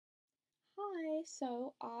Hi,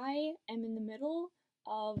 so I am in the middle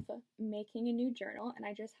of making a new journal and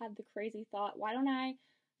I just had the crazy thought, why don't I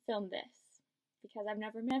film this? Because I've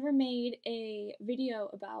never made a video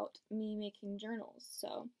about me making journals,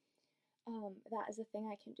 so that is a thing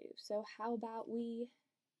I can do. So how about we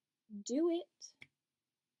do it?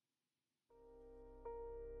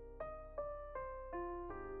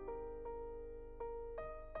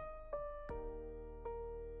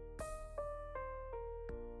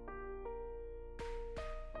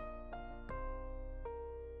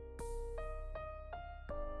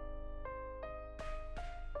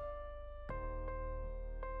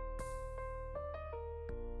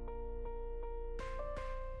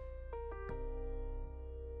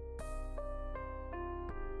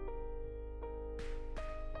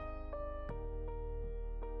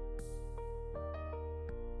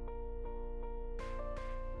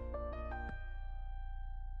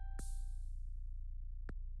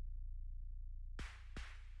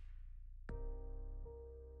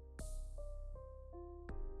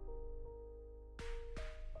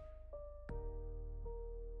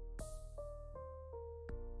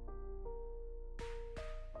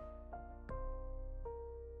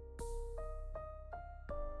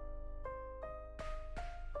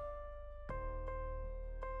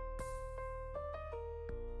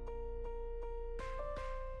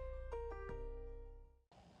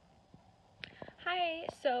 Hi,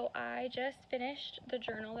 so I just finished the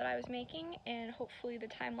journal that I was making and hopefully the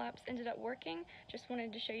time lapse ended up working. Just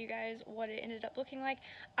wanted to show you guys what it ended up looking like.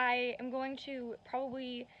 I am going to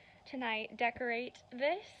probably tonight decorate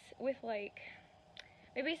this with like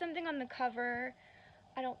maybe something on the cover.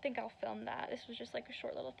 I don't think I'll film that. This was just like a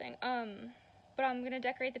short little thing. But I'm gonna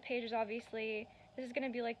decorate the pages obviously. This is gonna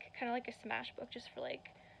be like kind of like a smash book just for like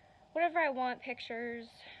whatever I want, pictures,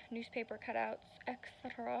 newspaper cutouts,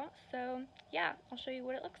 etc. So yeah, I'll show you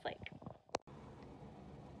what it looks like.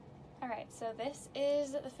 Alright, so this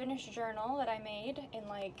is the finished journal that I made in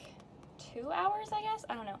like 2 hours, I guess?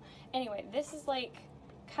 I don't know. Anyway, this is like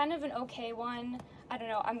kind of an okay one. I don't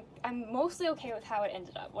know, I'm mostly okay with how it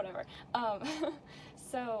ended up, whatever.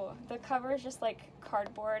 So the cover is just like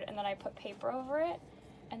cardboard and then I put paper over it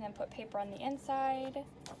and then put paper on the inside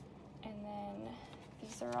and then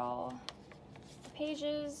these are all the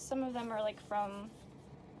pages. Some of them are like from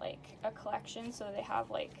like a collection, so they have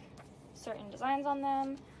like certain designs on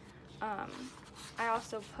them. I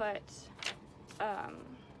also put a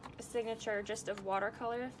signature just of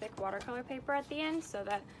watercolor, thick watercolor paper at the end so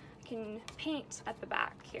that I can paint at the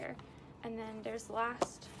back here. And then there's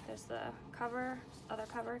the cover, other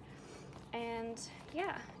cover, and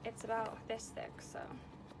yeah, it's about this thick, so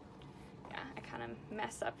yeah, I kind of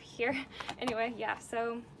mess up here. Anyway, yeah,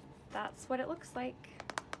 so that's what it looks like.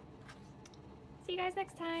 See you guys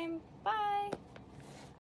next time. Bye!